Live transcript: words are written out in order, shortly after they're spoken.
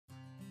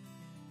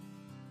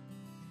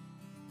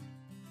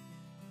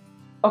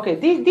Okay,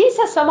 these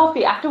are some of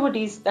the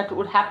activities that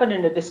would happen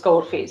in the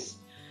discover phase.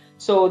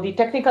 So the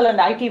technical and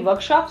IT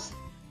workshops,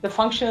 the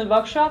functional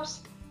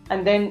workshops,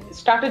 and then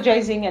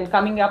strategizing and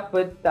coming up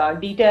with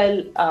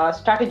detailed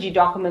strategy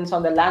documents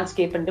on the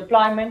landscape and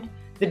deployment,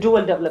 the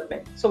dual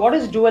development. So what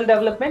is dual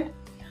development?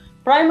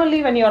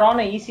 Primarily, when you're on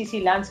a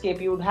ECC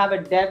landscape, you would have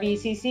a dev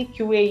ECC,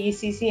 QA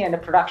ECC, and a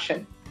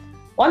production.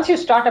 Once you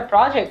start a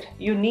project,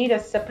 you need a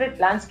separate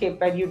landscape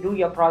where you do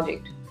your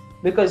project,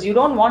 because you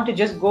don't want to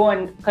just go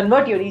and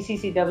convert your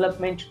ECC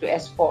development to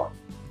S4.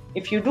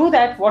 If you do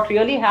that, what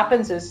really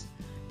happens is,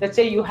 let's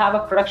say you have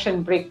a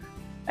production break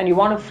and you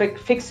want to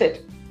fix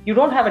it. You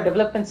don't have a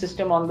development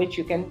system on which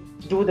you can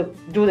do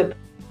the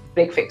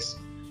break fix.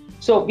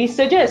 So we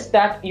suggest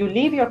that you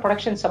leave your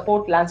production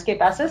support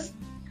landscape as is,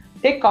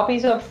 take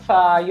copies of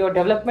your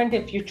development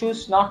if you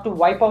choose not to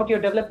wipe out your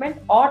development,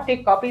 or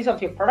take copies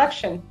of your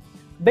production,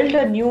 build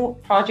a new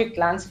project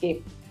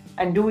landscape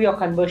and do your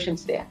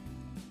conversions there.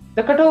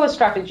 The cutover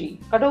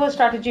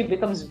strategy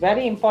becomes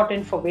very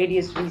important for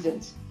various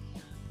reasons.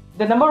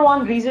 The number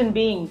one reason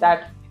being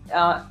that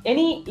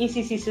any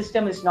ECC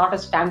system is not a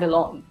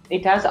standalone.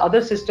 It has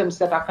other systems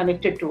that are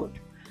connected to it.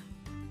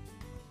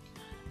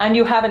 And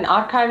you have an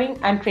archiving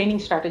and training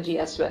strategy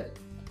as well.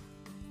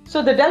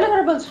 So the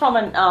deliverables from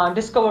an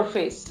discover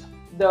phase,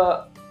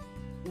 the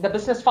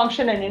business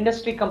function and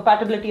industry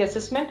compatibility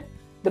assessment,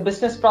 the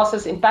business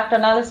process impact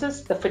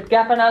analysis, the fit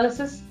gap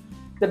analysis,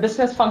 the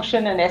business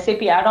function and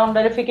SAP add-on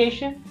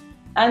verification,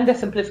 and the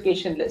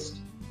simplification list.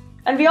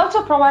 And we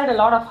also provide a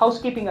lot of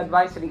housekeeping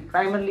advisory,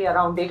 primarily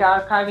around data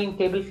archiving,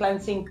 table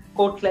cleansing,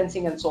 code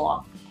cleansing, and so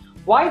on.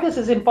 Why this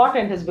is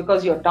important is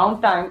because your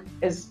downtime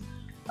is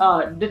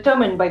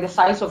determined by the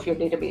size of your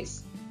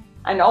database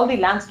and all the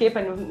landscape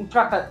and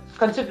infra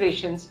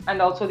considerations,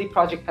 and also the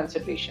project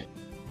consideration.